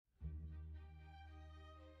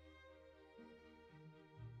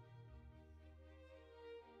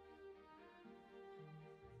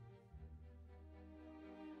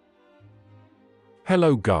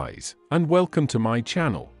Hello guys, and welcome to my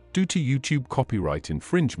channel. Due to YouTube copyright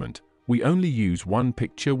infringement, we only use one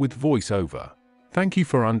picture with voiceover. Thank you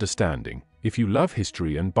for understanding. If you love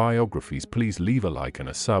history and biographies, please leave a like and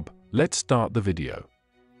a sub. Let's start the video.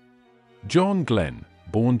 John Glenn,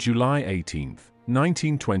 born July 18,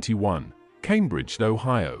 1921, Cambridge,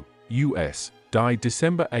 Ohio, US, died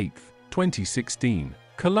December 8, 2016,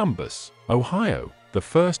 Columbus, Ohio, the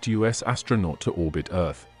first US astronaut to orbit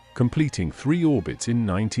Earth, completing 3 orbits in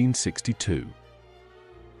 1962.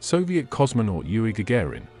 Soviet cosmonaut Yuri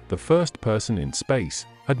Gagarin, the first person in space,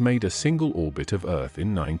 had made a single orbit of Earth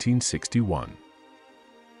in 1961.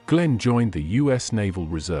 Glenn joined the US Naval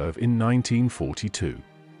Reserve in 1942.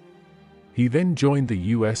 He then joined the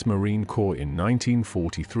US Marine Corps in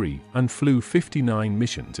 1943 and flew 59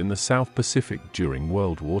 missions in the South Pacific during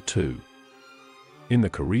World War II. In the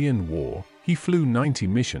Korean War, he flew 90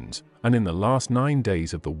 missions, and in the last 9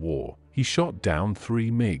 days of the war, he shot down 3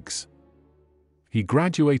 MiGs. He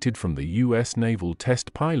graduated from the U.S. Naval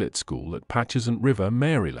Test Pilot School at Patchogue River,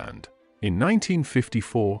 Maryland, in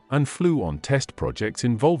 1954 and flew on test projects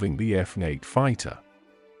involving the F-8 fighter.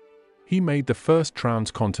 He made the first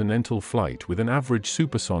transcontinental flight with an average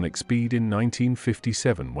supersonic speed in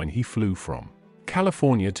 1957 when he flew from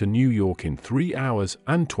California to New York in 3 hours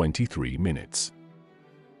and 23 minutes.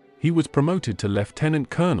 He was promoted to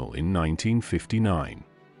lieutenant colonel in 1959.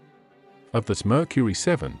 Of the Mercury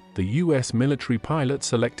 7, the U.S. military pilot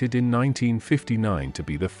selected in 1959 to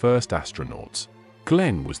be the first astronauts,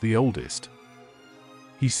 Glenn was the oldest.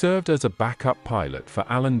 He served as a backup pilot for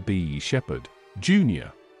Alan B. Shepard, Jr.,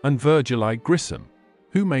 and Virgil I. Grissom,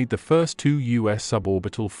 who made the first 2 U.S.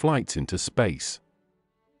 suborbital flights into space.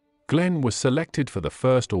 Glenn was selected for the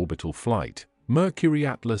first orbital flight, Mercury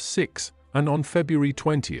Atlas 6, and on February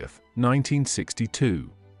 20, 1962,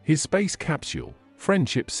 his space capsule,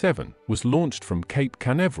 Friendship 7, was launched from Cape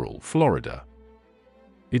Canaveral, Florida.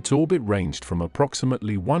 Its orbit ranged from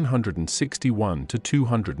approximately 161 to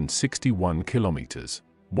 261 kilometers,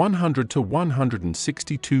 100 to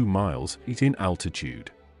 162 miles in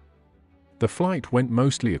altitude. The flight went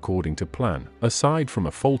mostly according to plan, aside from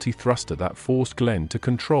a faulty thruster that forced Glenn to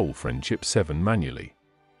control Friendship 7 manually.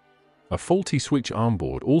 A faulty switch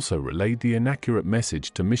onboard also relayed the inaccurate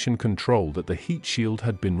message to mission control that the heat shield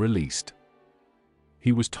had been released.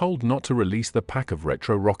 He was told not to release the pack of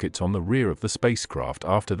retro rockets on the rear of the spacecraft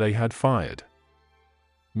after they had fired.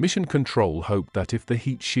 Mission control hoped that if the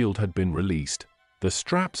heat shield had been released, the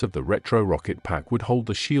straps of the retro rocket pack would hold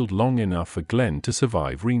the shield long enough for Glenn to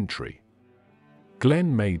survive re-entry.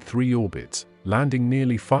 Glenn made 3 orbits, landing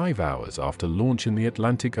nearly 5 hours after launch in the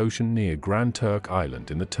Atlantic Ocean near Grand Turk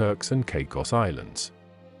Island in the Turks and Caicos Islands.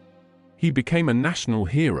 He became a national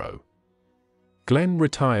hero. Glenn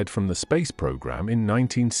retired from the space program in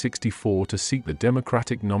 1964 to seek the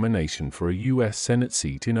Democratic nomination for a U.S. Senate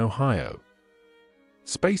seat in Ohio.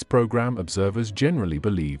 Space program observers generally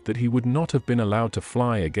believed that he would not have been allowed to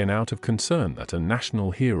fly again out of concern that a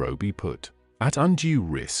national hero be put at undue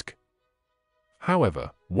risk. However,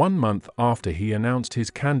 1 month after he announced his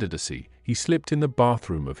candidacy, he slipped in the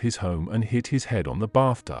bathroom of his home and hit his head on the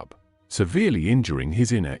bathtub, severely injuring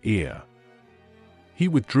his inner ear. He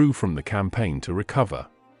withdrew from the campaign to recover.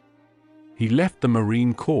 He left the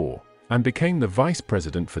Marine Corps and became the vice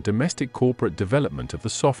president for domestic corporate development of the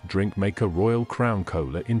soft drink maker Royal Crown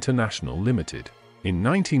Cola International Limited in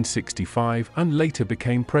 1965 and later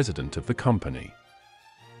became president of the company.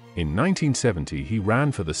 In 1970 he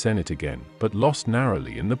ran for the Senate again, but lost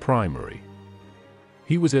narrowly in the primary.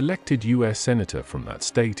 He was elected U.S. Senator from that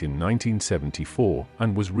state in 1974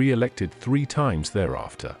 and was re-elected 3 times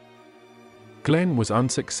thereafter. Glenn was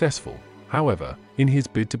unsuccessful, however, in his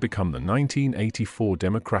bid to become the 1984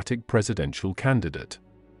 Democratic presidential candidate.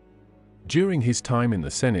 During his time in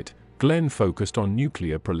the Senate, Glenn focused on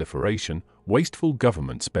nuclear proliferation, wasteful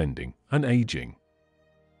government spending, and aging.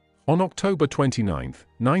 On October 29,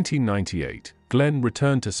 1998, Glenn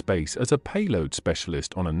returned to space as a payload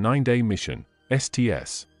specialist on a 9-day mission,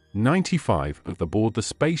 STS-95, aboard the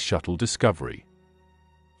Space Shuttle Discovery.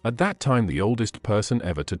 At that time the oldest person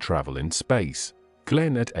ever to travel in space,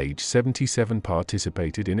 Glenn at age 77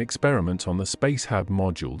 participated in experiments on the Spacehab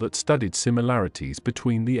module that studied similarities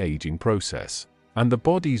between the aging process and the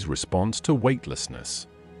body's response to weightlessness.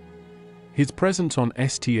 His presence on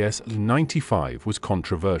STS-95 was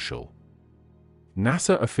controversial.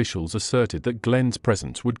 NASA officials asserted that Glenn's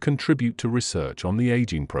presence would contribute to research on the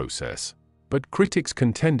aging process, but critics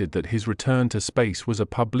contended that his return to space was a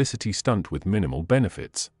publicity stunt with minimal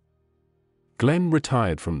benefits. Glenn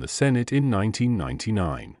retired from the Senate in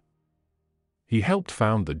 1999. He helped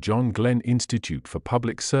found the John Glenn Institute for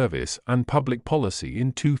Public Service and Public Policy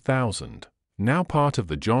in 2000, now part of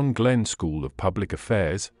the John Glenn School of Public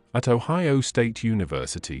Affairs at Ohio State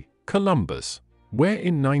University, Columbus, where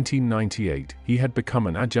in 1998 he had become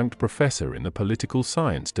an adjunct professor in the political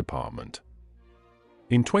science department.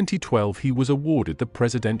 In 2012 he was awarded the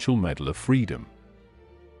Presidential Medal of Freedom